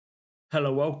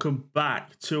Hello, welcome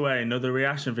back to another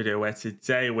reaction video where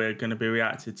today we're going to be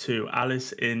reacting to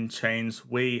Alice in Chains'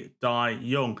 We Die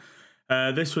Young.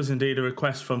 This was indeed a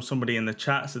request from somebody in the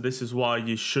chat, so this is why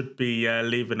you should be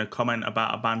leaving a comment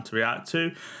about a band to react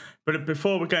to. But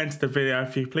before we get into the video,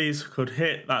 if you please could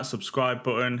hit that subscribe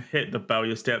button, hit the bell,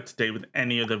 you'll stay up to date with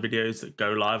any other videos that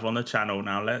go live on the channel.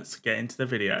 Now let's get into the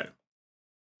video.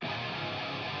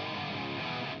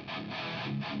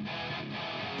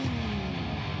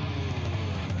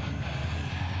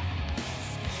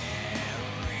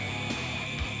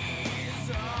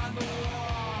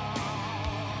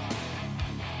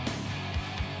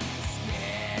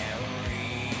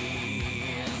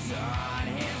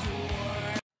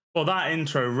 Well, that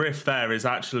intro riff there is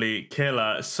actually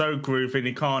killer. So groovy, and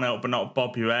you can't help but not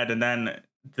bob your head. And then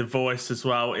the voice as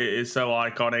well, it is so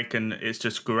iconic and it's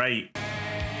just great.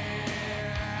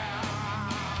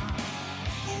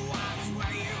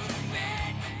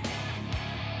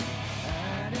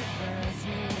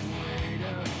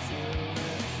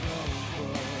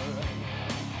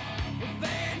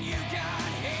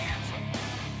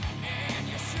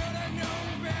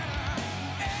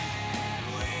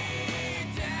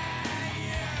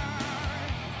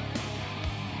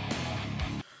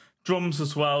 Drums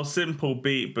as well, simple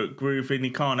beat but groovy, and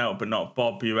you can't help but not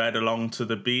bob your head along to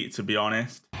the beat, to be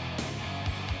honest.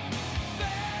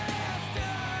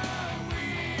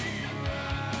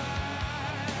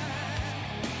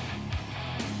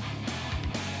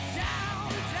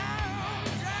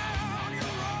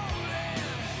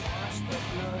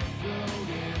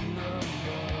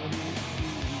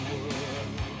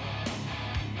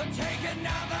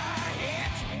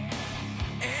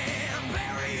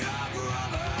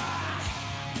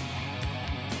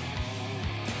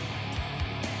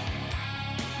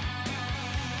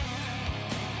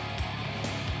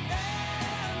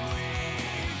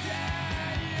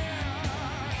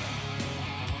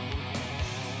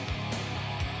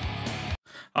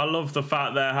 I love the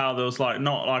fact there how there was like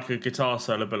not like a guitar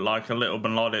solo but like a little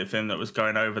melodic thing that was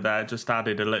going over there, just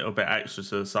added a little bit extra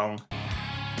to the song.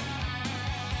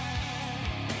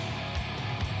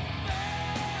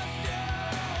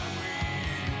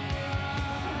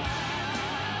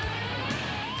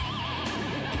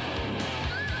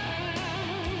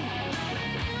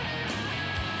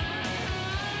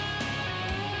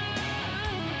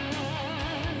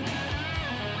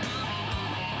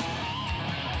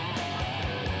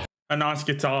 A nice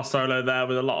guitar solo there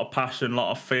with a lot of passion, a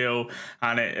lot of feel,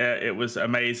 and it was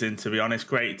amazing, to be honest.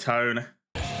 Great tone.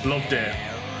 Loved it.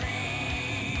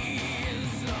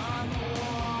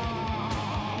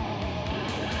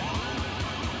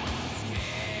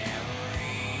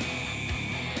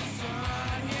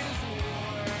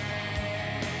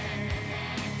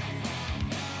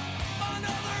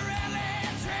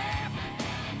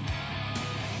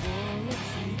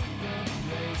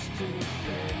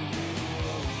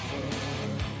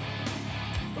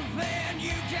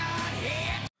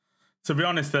 To be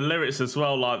honest, the lyrics as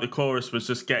well, like the chorus was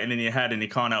just getting in your head and you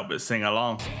can't help but sing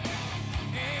along.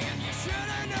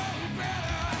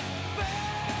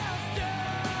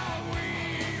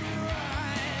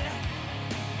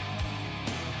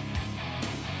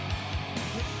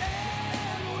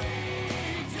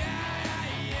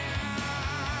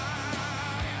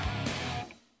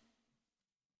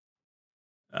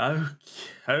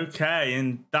 Okay,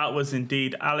 and that was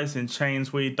indeed Alice in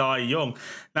Chains' We Die Young.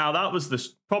 Now, that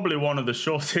was probably one of the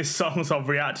shortest songs I've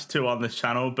reacted to on this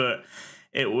channel, but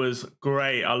it was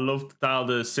great. I loved how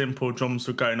the simple drums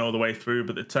were going all the way through,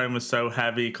 but the tone was so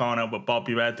heavy, you can't help but bob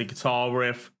your head. The guitar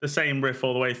riff, the same riff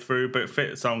all the way through, but it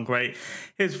fits on great.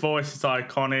 His voice is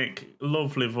iconic,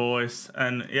 lovely voice,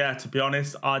 and yeah, to be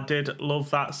honest, I did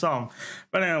love that song.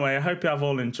 But anyway, I hope you have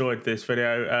all enjoyed this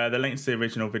video. The links to the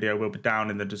original video will be down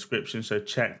in the description, so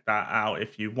check that out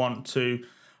if you want to.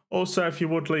 Also, if you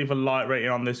would leave a like rating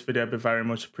on this video, it'd be very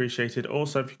much appreciated.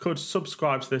 Also, if you could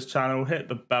subscribe to this channel, hit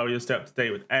the bell, you'll stay up to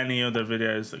date with any other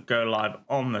videos that go live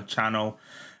on the channel.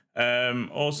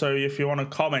 Also, if you want to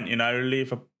comment,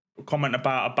 leave a comment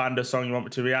about a band or song you want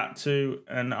me to react to,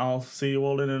 and I'll see you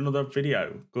all in another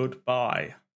video.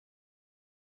 Goodbye.